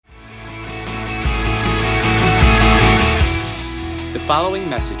following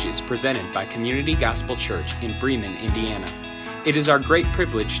message is presented by Community Gospel Church in Bremen, Indiana. It is our great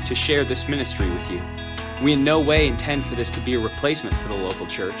privilege to share this ministry with you. We in no way intend for this to be a replacement for the local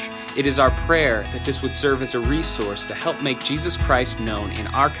church. It is our prayer that this would serve as a resource to help make Jesus Christ known in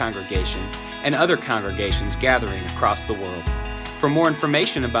our congregation and other congregations gathering across the world. For more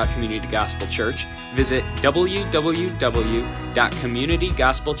information about Community Gospel Church, visit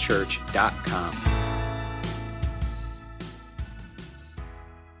www.communitygospelchurch.com.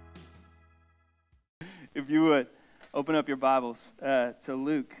 If you would, open up your Bibles to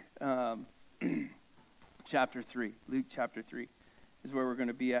Luke chapter 3. Luke chapter 3 is where we're going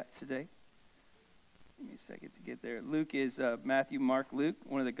to be at today. Give me a second to get there. Luke is Matthew, Mark, Luke,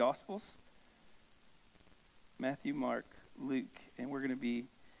 one of the Gospels. Matthew, Mark, Luke, and we're going to be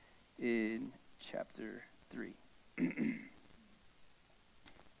in chapter 3.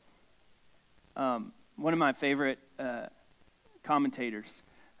 One of my favorite commentators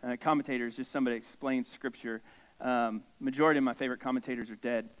is just somebody that explains Scripture. Majority of my favorite commentators are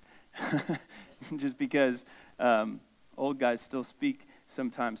dead, just because old guys still speak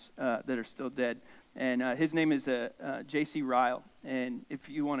sometimes that are still dead. And his name is J.C. Ryle. And if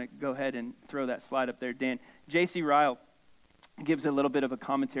you want to go ahead and throw that slide up there, Dan. J.C. Ryle gives a little bit of a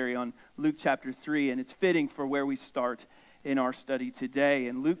commentary on Luke chapter 3, and it's fitting for where we start in our study today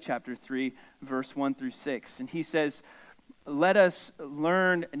in Luke chapter 3, verse 1 through 6. And he says, "Let us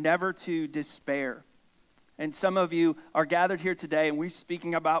learn never to despair." And some of you are gathered here today, and we're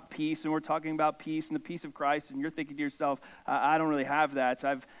speaking about peace, and we're talking about peace and the peace of Christ, and you're thinking to yourself, I don't really have that.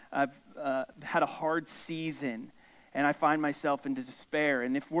 I've had a hard season, and I find myself in despair.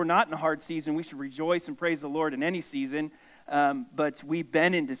 And if we're not in a hard season, we should rejoice and praise the Lord in any season, but we've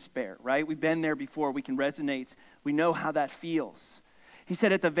been in despair, right? We've been there before. We can resonate. We know how that feels. He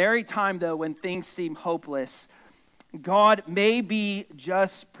said, at the very time, though, when things seem hopeless, God may be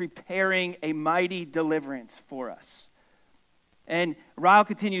just preparing a mighty deliverance for us. And Ryle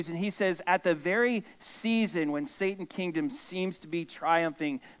continues, and he says, at the very season when Satan's kingdom seems to be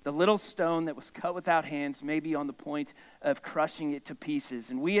triumphing, the little stone that was cut without hands may be on the point of crushing it to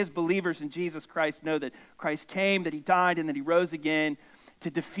pieces. And we as believers in Jesus Christ know that Christ came, that he died, and that he rose again to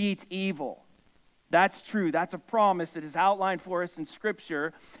defeat evil. That's true. That's a promise that is outlined for us in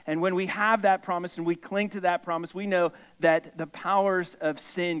Scripture. And when we have that promise and we cling to that promise, we know that the powers of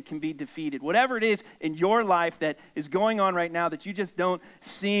sin can be defeated. Whatever it is in your life that is going on right now that you just don't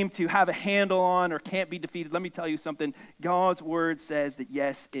seem to have a handle on or can't be defeated, let me tell you something. God's word says that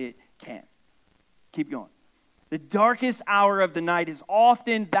yes, it can. Keep going. The darkest hour of the night is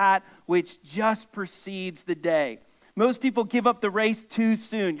often that which just precedes the day. Most people give up the race too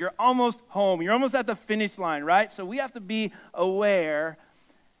soon. You're almost home. You're almost at the finish line, right? So we have to be aware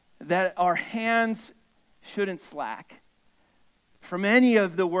that our hands shouldn't slack from any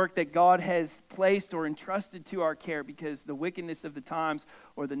of the work that God has placed or entrusted to our care, because the wickedness of the times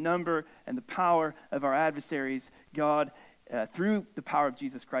or the number and the power of our adversaries, God, through the power of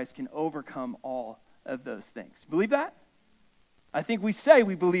Jesus Christ, can overcome all of those things. Believe that? I think we say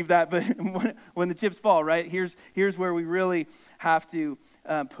we believe that, but when the chips fall, right, here's where we really have to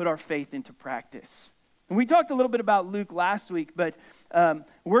put our faith into practice. And we talked a little bit about Luke last week, but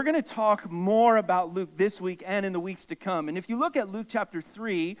we're going to talk more about Luke this week and in the weeks to come. And if you look at Luke chapter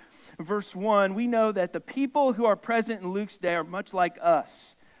 3, verse 1, we know that the people who are present in Luke's day are much like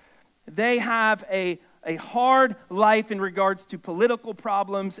us. They have a hard life in regards to political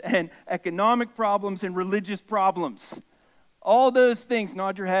problems and economic problems and religious problems. All those things,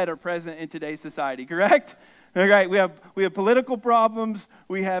 nod your head, are present in today's society, correct? All right, we have political problems,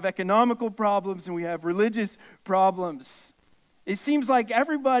 we have economical problems, and we have religious problems. It seems like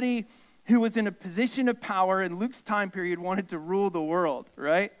everybody who was in a position of power in Luke's time period wanted to rule the world,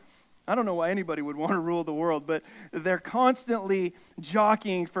 right? I don't know why anybody would want to rule the world, but they're constantly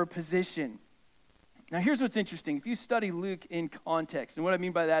jockeying for position. Now, here's what's interesting. If you study Luke in context, and what I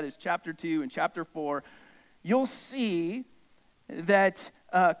mean by that is chapter 2 and chapter 4, you'll see that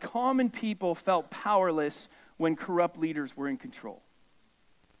common people felt powerless when corrupt leaders were in control.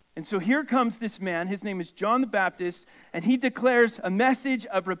 And so here comes this man, his name is John the Baptist, and he declares a message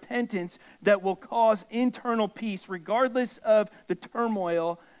of repentance that will cause internal peace regardless of the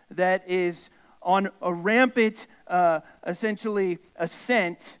turmoil that is on a rampant, essentially,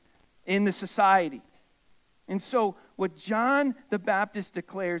 ascent in the society. And so what John the Baptist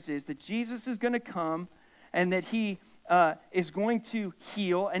declares is that Jesus is going to come and that he is going to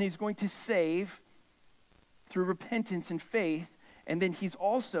heal and he's going to save through repentance and faith. And then he's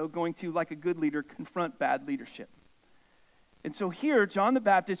also going to, like a good leader, confront bad leadership. And so here, John the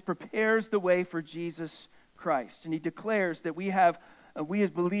Baptist prepares the way for Jesus Christ. And he declares that we have we as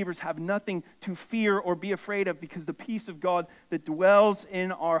believers have nothing to fear or be afraid of because the peace of God that dwells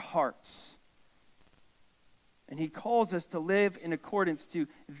in our hearts. And he calls us to live in accordance to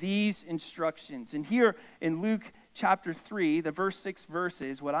these instructions. And here in Luke chapter 3, the verse 6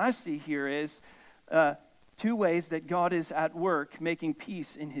 verses, what I see here is two ways that God is at work making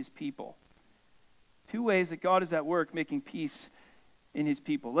peace in his people. Two ways that God is at work making peace in his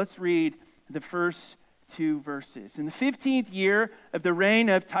people. Let's read the first two verses. In the 15th year of the reign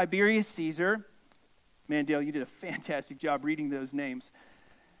of Tiberius Caesar, man, Dale, you did a fantastic job reading those names.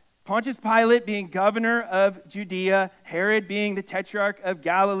 Pontius Pilate being governor of Judea, Herod being the tetrarch of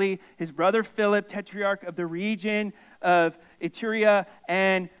Galilee, his brother Philip, tetrarch of the region of Iturea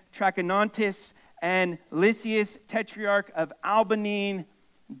and Trachonitis, and Lysias, tetrarch of Albanine,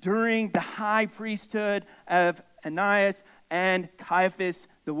 during the high priesthood of Ananias and Caiaphas,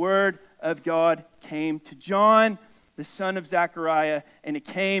 the word of God came to John, the son of Zechariah, and it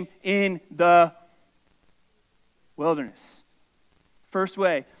came in the wilderness. First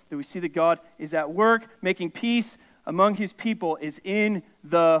way that we see that God is at work making peace among his people is in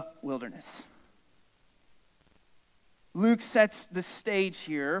the wilderness. Luke sets the stage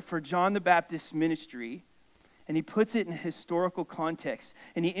here for John the Baptist's ministry, and he puts it in a historical context.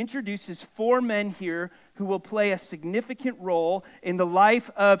 And he introduces four men here who will play a significant role in the life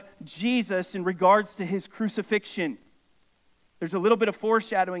of Jesus in regards to his crucifixion. There's a little bit of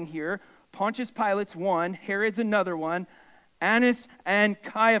foreshadowing here. Pontius Pilate's one, Herod's another one, Annas and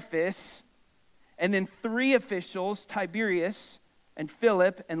Caiaphas, and then three officials, Tiberius and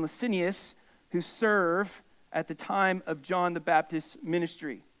Philip and Lysanias, who serve at the time of John the Baptist's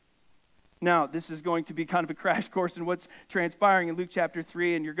ministry. Now, this is going to be kind of a crash course in what's transpiring in Luke chapter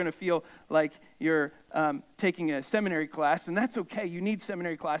 3, and you're going to feel like you're taking a seminary class, and that's okay. You need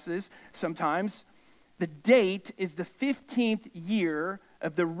seminary classes sometimes. The date is the 15th year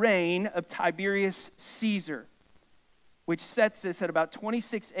of the reign of Tiberius Caesar, which sets us at about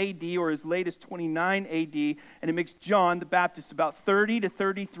 26 AD or as late as 29 AD, and it makes John the Baptist about 30 to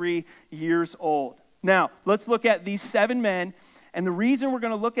 33 years old. Now, let's look at these seven men, and the reason we're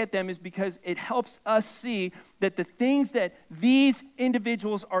going to look at them is because it helps us see that the things that these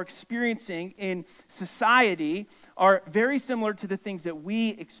individuals are experiencing in society are very similar to the things that we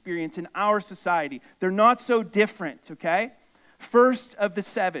experience in our society. They're not so different, okay? First of the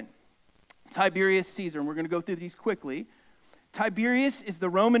seven, Tiberius Caesar, and we're going to go through these quickly. Tiberius is the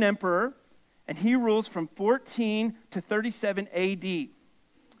Roman emperor, and he rules from 14 to 37 AD.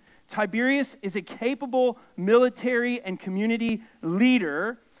 Tiberius is a capable military and community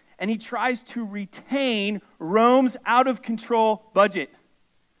leader, and he tries to retain Rome's out-of-control budget.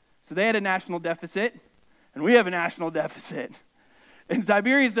 So they had a national deficit, and we have a national deficit. And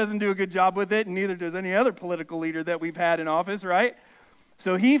Tiberius doesn't do a good job with it, and neither does any other political leader that we've had in office, right?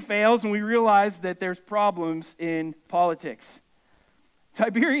 So he fails, and we realize that there's problems in politics.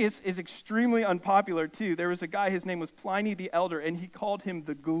 Tiberius is extremely unpopular, too. There was a guy, his name was Pliny the Elder, and he called him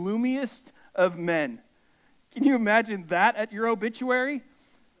the gloomiest of men. Can you imagine that at your obituary?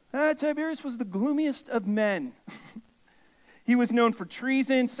 Tiberius was the gloomiest of men. He was known for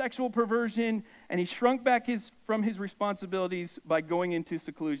treason, sexual perversion, and he shrunk back from his responsibilities by going into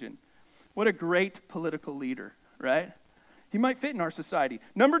seclusion. What a great political leader, right? He might fit in our society.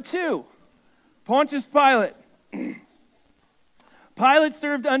 Number two, Pontius Pilate. Pilate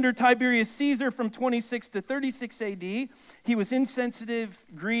served under Tiberius Caesar from 26 to 36 AD. He was insensitive,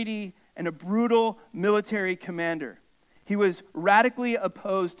 greedy, and a brutal military commander. He was radically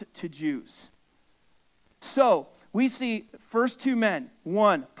opposed to Jews. So, we see first two men,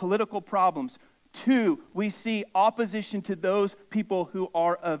 one, political problems. Two, we see opposition to those people who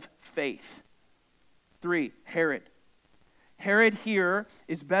are of faith. Three, Herod. Herod here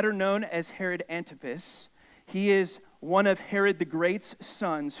is better known as Herod Antipas. He is one of Herod the Great's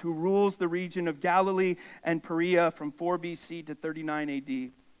sons who rules the region of Galilee and Perea from 4 BC to 39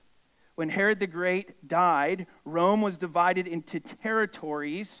 AD. When Herod the Great died, Rome was divided into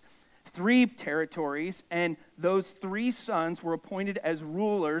territories, 3 territories, and those 3 sons were appointed as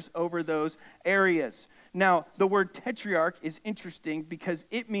rulers over those areas. Now, the word tetrarch is interesting because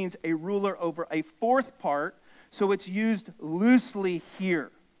it means a ruler over a 4th part, so it's used loosely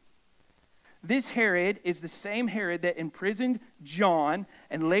here. This Herod is the same Herod that imprisoned John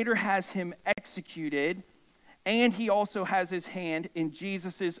and later has him executed, and he also has his hand in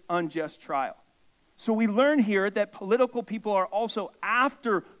Jesus' unjust trial. So we learn here that political people are also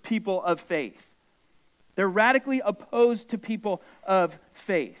after people of faith. They're radically opposed to people of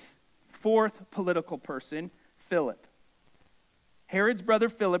faith. 4th political person, Philip. Herod's brother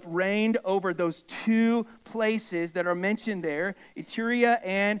Philip reigned over those two places that are mentioned there, Iturea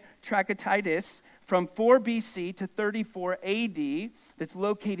and Trachonitis, from 4 BC to 34 AD, that's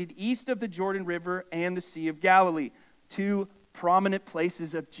located east of the Jordan River and the Sea of Galilee, two prominent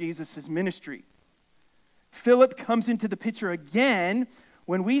places of Jesus' ministry. Philip comes into the picture again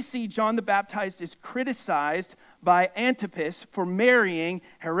when we see John the Baptist is criticized by Antipas for marrying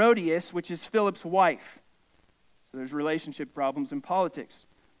Herodias, which is Philip's wife. So there's relationship problems in politics.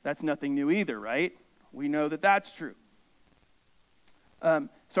 That's nothing new either, right? We know that that's true. One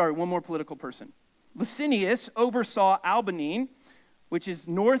more political person. Licinius oversaw Albanine, which is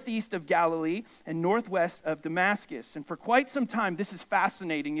northeast of Galilee and northwest of Damascus. And for quite some time, this is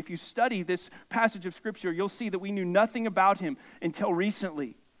fascinating. If you study this passage of Scripture, you'll see that we knew nothing about him until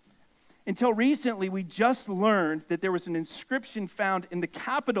recently. Until recently, we just learned that there was an inscription found in the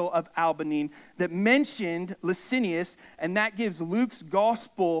capital of Albanine that mentioned Licinius, and that gives Luke's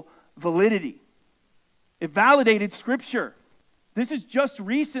gospel validity. It validated Scripture. This is just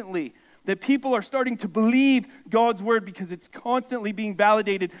recently that people are starting to believe God's word because it's constantly being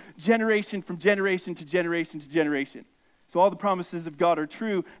validated generation from generation to generation to generation. So all the promises of God are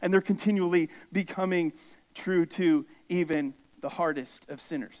true, and they're continually becoming true to even the hardest of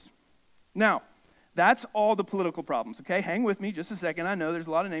sinners. Now, that's all the political problems, okay? Hang with me just a second. I know there's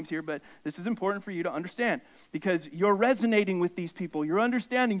a lot of names here, but this is important for you to understand because you're resonating with these people. You're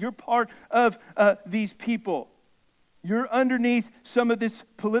understanding. You're part of these people. You're underneath some of this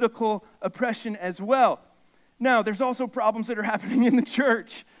political oppression as well. Now, there's also problems that are happening in the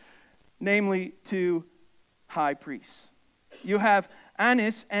church, namely two high priests. You have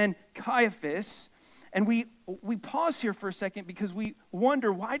Annas and Caiaphas, and we pause here for a second because we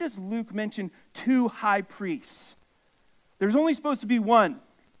wonder, why does Luke mention two high priests? There's only supposed to be one.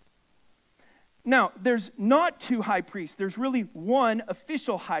 Now, there's not two high priests. There's really one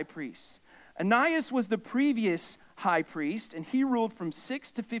official high priest. Ananias was the previous high priest, and he ruled from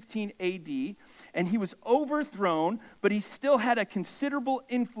 6 to 15 AD, and he was overthrown, but he still had a considerable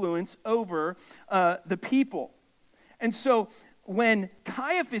influence over the people. And so when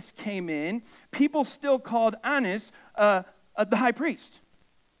Caiaphas came in, people still called Annas the high priest.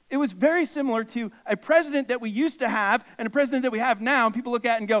 It was very similar to a president that we used to have and a president that we have now, and people look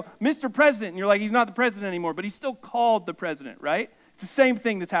at it and go, Mr. President, and you're like, he's not the president anymore, but he's still called the president, right? It's the same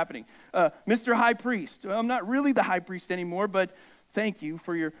thing that's happening. Mr. High Priest. Well, I'm not really the high priest anymore, but thank you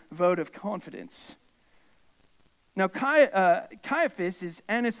for your vote of confidence. Now, Caiaphas is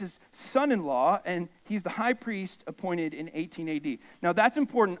Annas' son-in-law, and he's the high priest appointed in 18 AD. Now, that's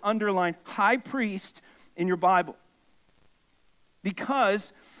important. Underline high priest in your Bible.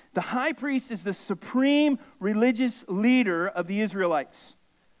 Because the high priest is the supreme religious leader of the Israelites.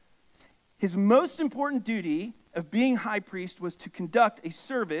 His most important duty of being high priest was to conduct a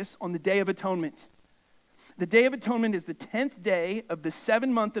service on the Day of Atonement. The Day of Atonement is the 10th day of the 7th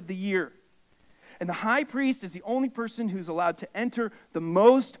month of the year. And the high priest is the only person who's allowed to enter the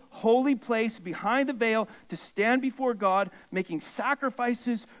most holy place behind the veil to stand before God, making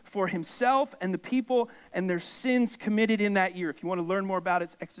sacrifices for himself and the people and their sins committed in that year. If you want to learn more about it,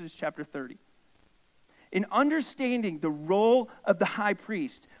 it's Exodus chapter 30. In understanding the role of the high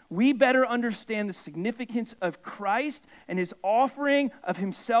priest, we better understand the significance of Christ and his offering of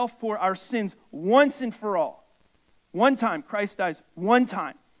himself for our sins once and for all. One time, Christ dies one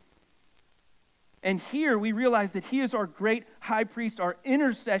time. And here we realize that he is our great high priest, our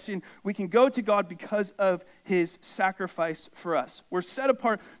intercession. We can go to God because of his sacrifice for us. We're set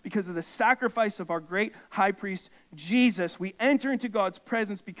apart because of the sacrifice of our great high priest, Jesus. We enter into God's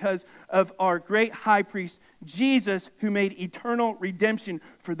presence because of our great high priest, Jesus, who made eternal redemption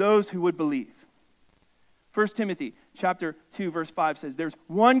for those who would believe. 1 Timothy chapter 2, verse 5 says, there's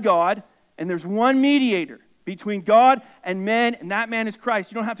one God and there's one mediator between God and men, and that man is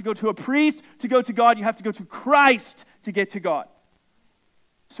Christ. You don't have to go to a priest to go to God. You have to go to Christ to get to God.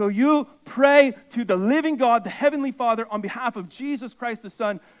 So you pray to the living God, the Heavenly Father, on behalf of Jesus Christ the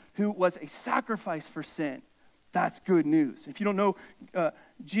Son, who was a sacrifice for sin. That's good news. If you don't know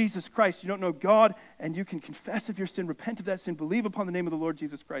Jesus Christ, you don't know God, and you can confess of your sin, repent of that sin, believe upon the name of the Lord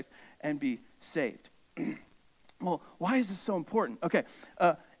Jesus Christ, and be saved. Well, why is this so important? Okay,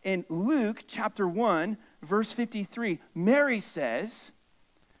 in Luke chapter 1, verse 53, Mary says,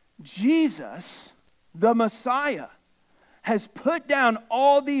 Jesus, the Messiah, has put down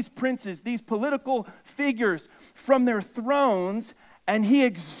all these princes, these political figures from their thrones, and he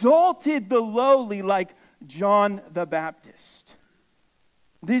exalted the lowly like John the Baptist.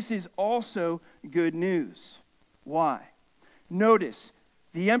 This is also good news. Why? Notice,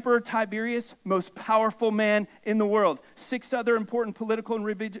 The Emperor Tiberius, most powerful man in the world. 6 other important political and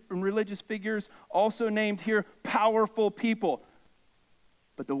religious figures also named here, powerful people.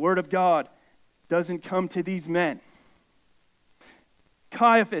 But the word of God doesn't come to these men.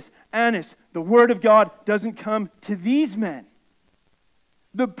 Caiaphas, Annas, the word of God doesn't come to these men.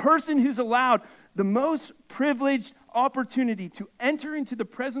 The person who's allowed the most privileged opportunity to enter into the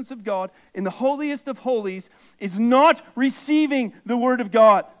presence of God in the holiest of holies is not receiving the word of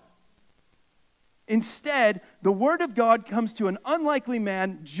God. Instead, the word of God comes to an unlikely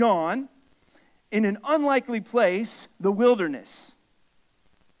man, John, in an unlikely place, the wilderness.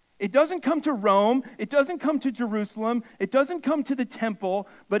 It doesn't come to Rome, it doesn't come to Jerusalem, it doesn't come to the temple,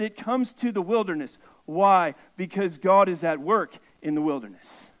 but it comes to the wilderness. Why? Because God is at work in the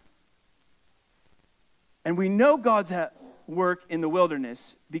wilderness. And we know God's at work in the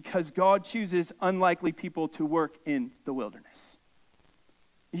wilderness because God chooses unlikely people to work in the wilderness.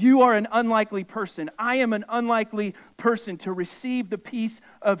 You are an unlikely person. I am an unlikely person to receive the peace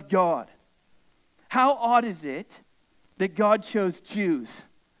of God. How odd is it that God chose Jews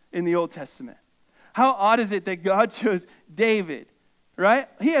in the Old Testament? How odd is it that God chose David, right?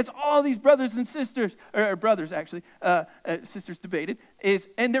 He has all these brothers and sisters, or brothers actually, sisters debated,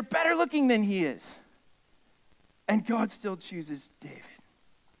 and they're better looking than he is. And God still chooses David.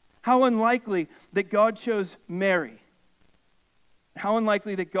 How unlikely that God chose Mary. How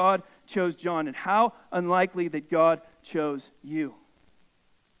unlikely that God chose John. And how unlikely that God chose you.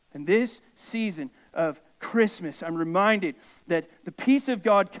 And this season of Christmas, I'm reminded that the peace of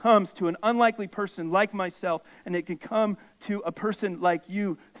God comes to an unlikely person like myself, and it can come to a person like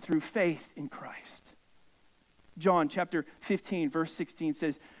you through faith in Christ. John chapter 15, verse 16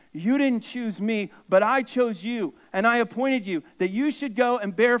 says, "You didn't choose me, but I chose you, and I appointed you that you should go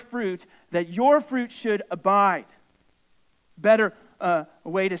and bear fruit, that your fruit should abide." Better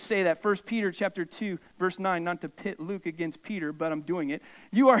way to say that, 1 Peter chapter 2, verse 9, not to pit Luke against Peter, but I'm doing it.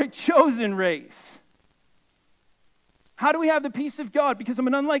 You are a chosen race. How do we have the peace of God? Because I'm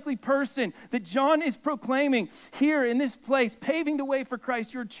an unlikely person that John is proclaiming here in this place, paving the way for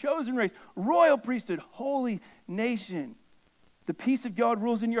Christ. You're a chosen race, royal priesthood, holy nation. The peace of God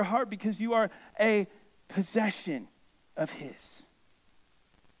rules in your heart because you are a possession of His.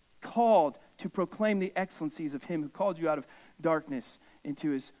 Called to proclaim the excellencies of Him who called you out of darkness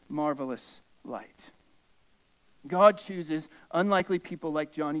into His marvelous light. God chooses unlikely people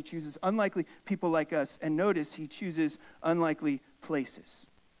like John. He chooses unlikely people like us. And notice, He chooses unlikely places.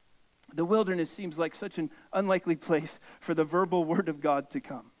 The wilderness seems like such an unlikely place for the verbal word of God to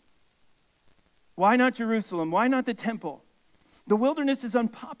come. Why not Jerusalem? Why not the temple? The wilderness is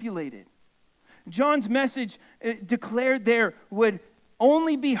unpopulated. John's message declared there would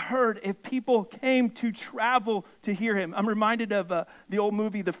only be heard if people came to travel to hear him. I'm reminded of the old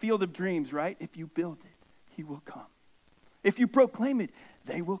movie, The Field of Dreams, right? If you build it, He will come. If you proclaim it,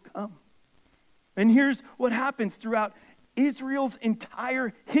 they will come. And here's what happens throughout Israel's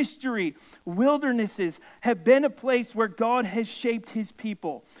entire history. Wildernesses have been a place where God has shaped His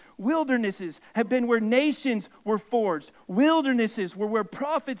people. Wildernesses have been where nations were forged. Wildernesses were where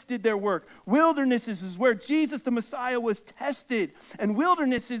prophets did their work. Wildernesses is where Jesus the Messiah was tested. And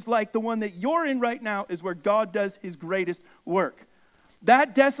wildernesses like the one that you're in right now is where God does His greatest work.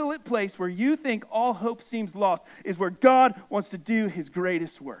 That desolate place where you think all hope seems lost is where God wants to do His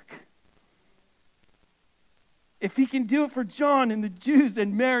greatest work. If He can do it for John and the Jews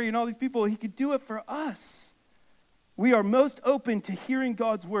and Mary and all these people, He could do it for us. We are most open to hearing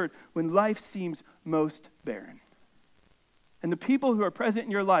God's word when life seems most barren. And the people who are present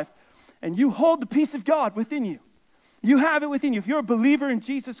in your life, and you hold the peace of God within you. You have it within you. If you're a believer in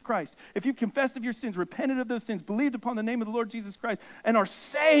Jesus Christ, if you've confessed of your sins, repented of those sins, believed upon the name of the Lord Jesus Christ, and are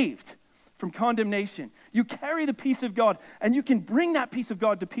saved from condemnation, you carry the peace of God, and you can bring that peace of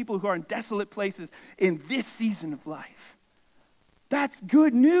God to people who are in desolate places in this season of life. That's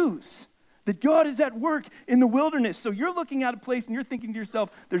good news, that God is at work in the wilderness. So you're looking at a place and you're thinking to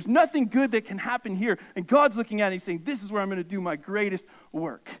yourself, there's nothing good that can happen here. And God's looking at it and He's saying, this is where I'm going to do my greatest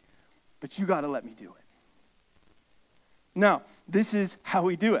work. But you got to let me do it. Now, this is how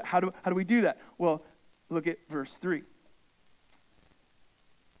we do it. How do we do that? Well, look at verse 3.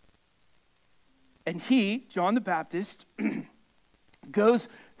 And He, John the Baptist, goes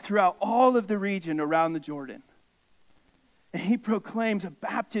throughout all of the region around the Jordan. And He proclaims a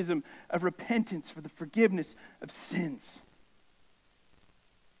baptism of repentance for the forgiveness of sins.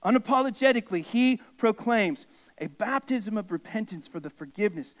 Unapologetically, He proclaims a baptism of repentance for the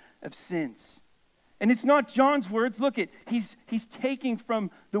forgiveness of sins. And it's not John's words. Look at, he's taking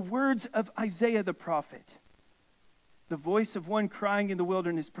from the words of Isaiah the prophet. the voice of one crying in the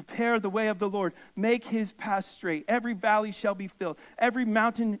wilderness, prepare the way of the Lord, make his path straight. Every valley shall be filled, every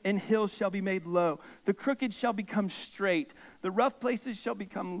mountain and hill shall be made low. The crooked shall become straight, the rough places shall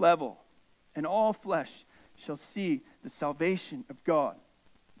become level, and all flesh shall see the salvation of God.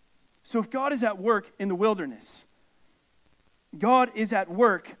 So if God is at work in the wilderness, God is at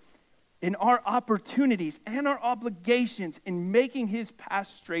work in our opportunities and our obligations in making his path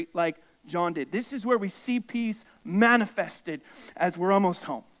straight like John did. This is where we see peace manifested as we're almost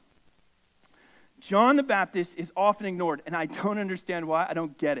home. John the Baptist is often ignored, and I don't understand why. I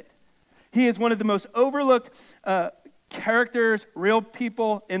don't get it. He is one of the most overlooked characters, real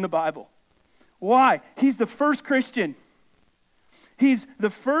people in the Bible. Why? He's the first Christian. He's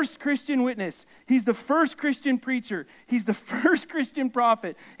the first Christian witness. He's the first Christian preacher. He's the first Christian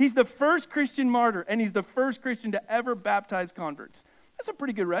prophet. He's the first Christian martyr, and he's the first Christian to ever baptize converts. That's a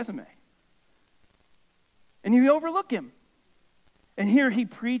pretty good resume. And you overlook him. And here he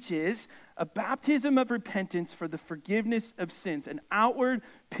preaches a baptism of repentance for the forgiveness of sins, an outward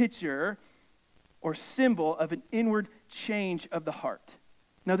picture or symbol of an inward change of the heart.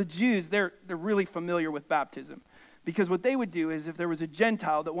 Now the Jews, they're really familiar with baptism, because what they would do is if there was a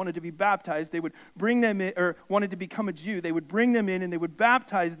Gentile that wanted to be baptized, they would bring them in, or wanted to become a Jew, they would bring them in and they would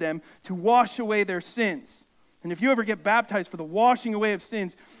baptize them to wash away their sins. And if you ever get baptized for the washing away of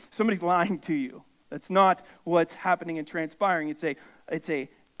sins, somebody's lying to you. That's not what's happening and transpiring. It's a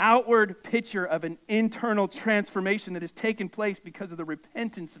outward picture of an internal transformation that has taken place because of the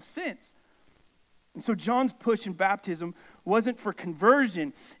repentance of sins. And so John's push in baptism wasn't for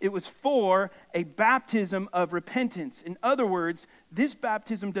conversion. It was for a baptism of repentance. In other words, this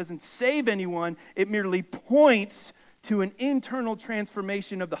baptism doesn't save anyone. It merely points to an internal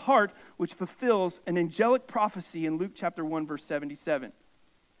transformation of the heart, which fulfills an angelic prophecy in Luke chapter 1, verse 77.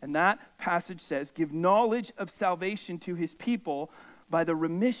 And that passage says, give knowledge of salvation to his people by the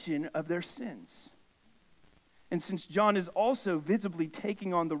remission of their sins. And since John is also visibly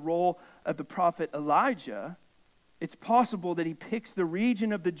taking on the role of the prophet Elijah, it's possible that he picks the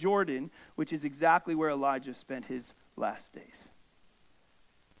region of the Jordan, which is exactly where Elijah spent his last days.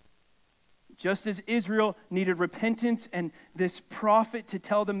 Just as Israel needed repentance and this prophet to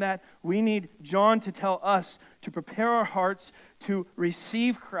tell them that, we need John to tell us to prepare our hearts to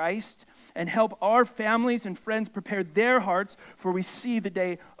receive Christ and help our families and friends prepare their hearts, for we see the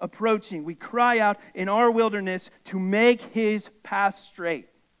day approaching. We cry out in our wilderness to make his path straight.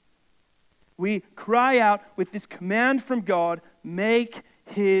 We cry out with this command from God, make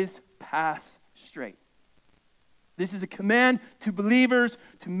his path straight. This is a command to believers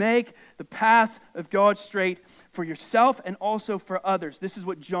to make the path of God straight for yourself and also for others. This is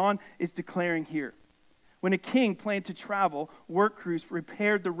what John is declaring here. When a king planned to travel, work crews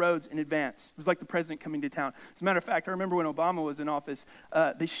repaired the roads in advance. It was like the president coming to town. As a matter of fact, I remember when Obama was in office,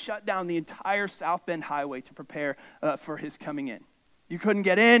 they shut down the entire South Bend Highway to prepare for his coming in. You couldn't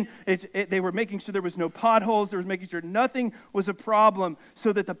get in. They were making sure there was no potholes. They were making sure nothing was a problem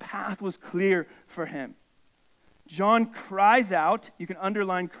so that the path was clear for him. John cries out, you can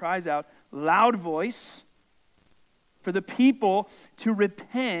underline cries out, loud voice, for the people to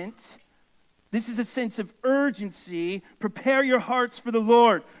repent. This is a sense of urgency. Prepare your hearts for the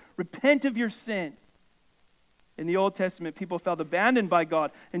Lord. Repent of your sin. In the Old Testament, people felt abandoned by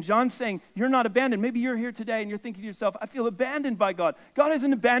God. And John's saying, you're not abandoned. Maybe you're here today and you're thinking to yourself, I feel abandoned by God. God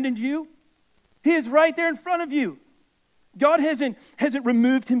hasn't abandoned you. He is right there in front of you. God hasn't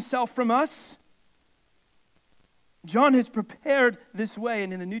removed himself from us. John has prepared this way,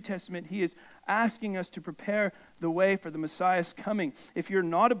 and in the New Testament, he is asking us to prepare the way for the Messiah's coming. If you're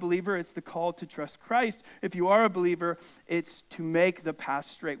not a believer, it's the call to trust Christ. If you are a believer, it's to make the path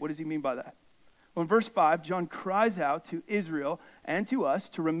straight. What does he mean by that? Well, in verse 5, John cries out to Israel and to us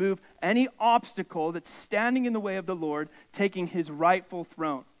to remove any obstacle that's standing in the way of the Lord taking his rightful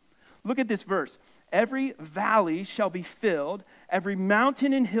throne. Look at this verse. Every valley shall be filled, every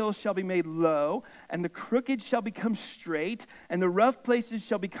mountain and hill shall be made low, and the crooked shall become straight, and the rough places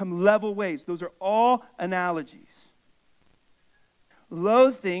shall become level ways. Those are all analogies.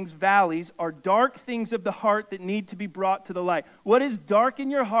 Low things, valleys, are dark things of the heart that need to be brought to the light. What is dark in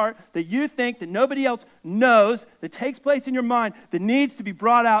your heart that you think that nobody else knows, that takes place in your mind, that needs to be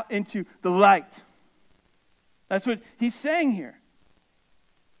brought out into the light? That's what he's saying here.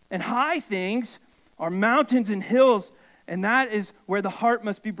 And high things are mountains and hills, and that is where the heart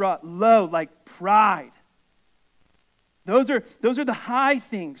must be brought low, like pride. Those are the high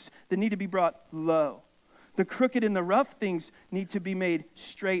things that need to be brought low. The crooked and the rough things need to be made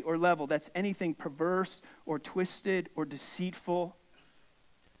straight or level. That's anything perverse or twisted or deceitful.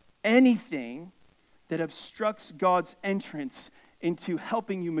 Anything that obstructs God's entrance into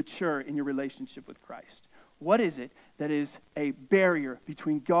helping you mature in your relationship with Christ? What is it that is a barrier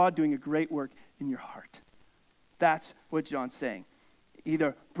between God doing a great work in your heart? That's what John's saying.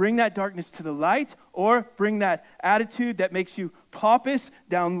 Either bring that darkness to the light or bring that attitude that makes you pompous,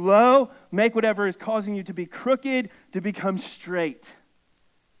 down low, make whatever is causing you to be crooked to become straight.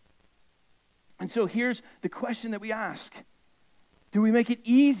 And so here's the question that we ask. Do we make it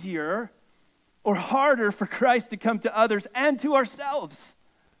easier or harder for Christ to come to others and to ourselves?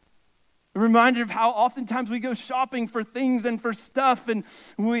 A reminder of how oftentimes we go shopping for things and for stuff, and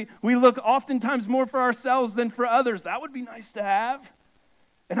we look oftentimes more for ourselves than for others. That would be nice to have.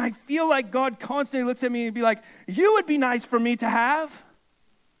 And I feel like God constantly looks at me and be like, you would be nice for me to have.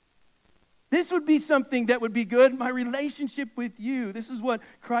 This would be something that would be good, my relationship with you. This is what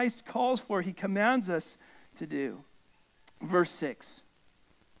Christ calls for. He commands us to do. Verse 6.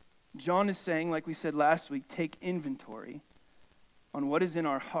 John is saying, like we said last week, take inventory on what is in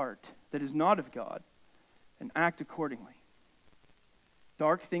our heart that is not of God and act accordingly.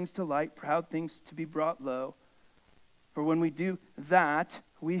 Dark things to light, proud things to be brought low. For when we do that,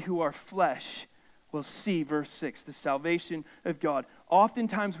 we who are flesh will see, verse 6, the salvation of God.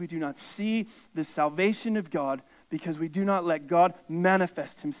 Oftentimes we do not see the salvation of God because we do not let God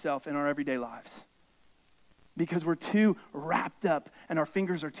manifest himself in our everyday lives. Because we're too wrapped up and our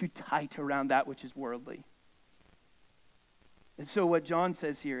fingers are too tight around that which is worldly. And so what John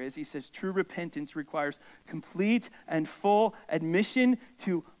says here is, he says, true repentance requires complete and full admission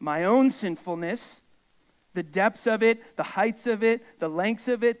to my own sinfulness, the depths of it, the heights of it, the lengths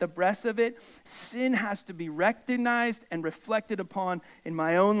of it, the breadths of it. Sin has to be recognized and reflected upon in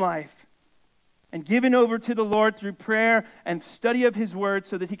my own life and given over to the Lord through prayer and study of his word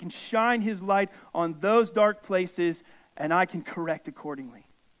so that he can shine his light on those dark places and I can correct accordingly.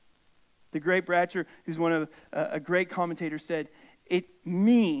 The great Bratcher, who's one of a great commentator, said, it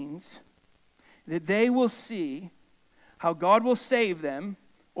means that they will see how God will save them,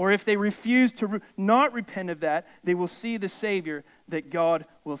 or if they refuse to not repent of that, they will see the Savior that God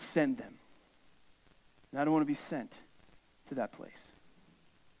will send them. And I don't want to be sent to that place.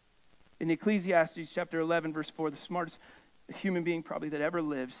 In Ecclesiastes chapter 11, verse 4, the smartest human being probably that ever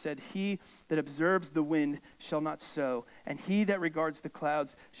lived said, he that observes the wind shall not sow, and he that regards the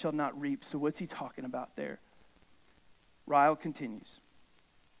clouds shall not reap. So what's he talking about there? Ryle continues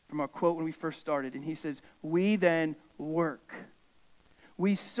from our quote when we first started, and he says, we then work.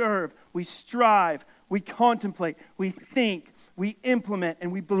 We serve, we strive, we contemplate, we think, we implement,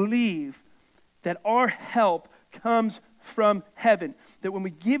 and we believe that our help comes from heaven. That when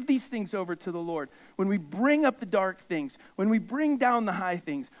we give these things over to the Lord, when we bring up the dark things, when we bring down the high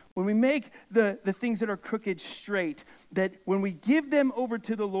things, when we make the things that are crooked straight, that when we give them over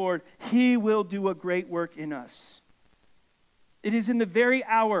to the Lord, he will do a great work in us. It is in the very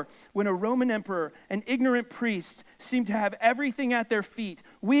hour when a Roman emperor and ignorant priests seem to have everything at their feet.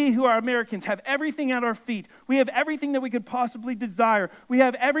 We who are Americans have everything at our feet. We have everything that we could possibly desire. We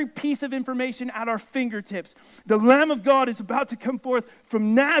have every piece of information at our fingertips. The Lamb of God is about to come forth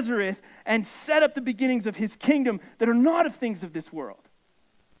from Nazareth and set up the beginnings of his kingdom that are not of things of this world.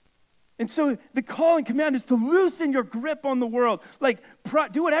 And so the call and command is to loosen your grip on the world. Like,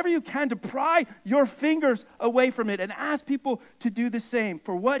 do whatever you can to pry your fingers away from it and ask people to do the same.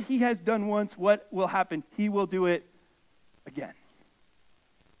 For what he has done once, what will happen? He will do it again.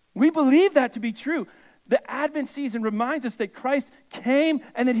 We believe that to be true. The Advent season reminds us that Christ came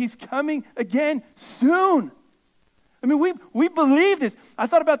and that he's coming again soon. I mean, we believe this. I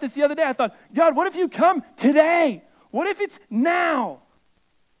thought about this the other day. I thought, God, what if you come today? What if it's now?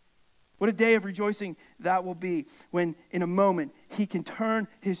 What a day of rejoicing that will be when in a moment he can turn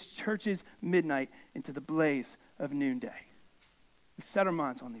his church's midnight into the blaze of noonday. We set our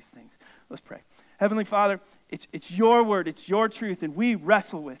minds on these things. Let's pray. Heavenly Father, it's your word, it's your truth, and we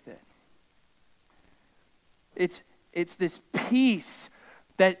wrestle with it. It's this peace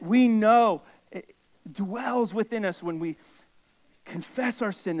that we know dwells within us when we confess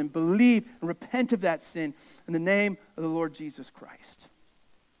our sin and believe and repent of that sin in the name of the Lord Jesus Christ.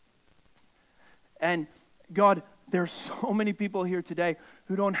 And God, there are so many people here today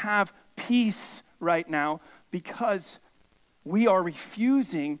who don't have peace right now because we are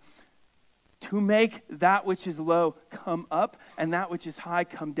refusing to make that which is low come up and that which is high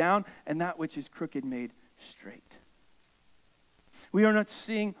come down and that which is crooked made straight. We are not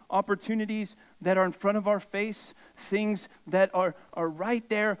seeing opportunities that are in front of our face, things that are right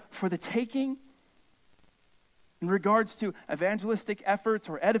there for the taking. In regards to evangelistic efforts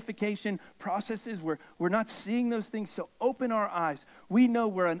or edification processes where we're not seeing those things, so open our eyes. We know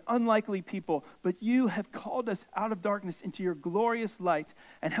we're an unlikely people, but you have called us out of darkness into your glorious light,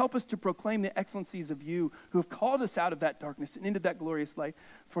 and help us to proclaim the excellencies of you who have called us out of that darkness and into that glorious light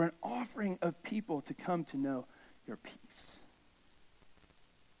for an offering of people to come to know your peace.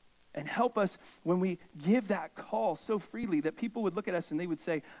 And help us when we give that call so freely that people would look at us and they would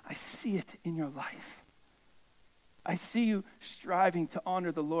say, I see it in your life. I see you striving to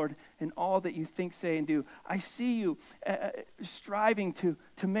honor the Lord in all that you think, say, and do. I see you striving to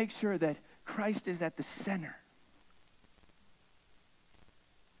make sure that Christ is at the center.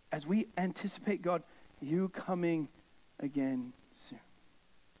 As we anticipate, God, you coming again soon.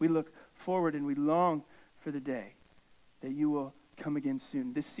 We look forward and we long for the day that you will come again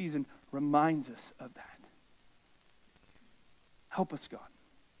soon. This season reminds us of that. Help us, God,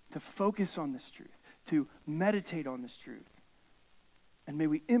 to focus on this truth, to meditate on this truth. And may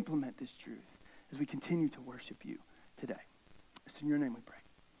we implement this truth as we continue to worship you today. It's in your name we pray.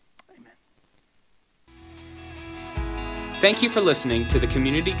 Amen. Thank you for listening to the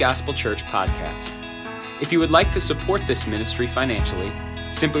Community Gospel Church podcast. If you would like to support this ministry financially,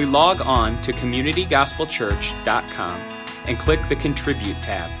 simply log on to communitygospelchurch.com and click the Contribute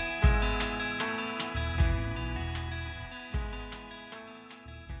tab.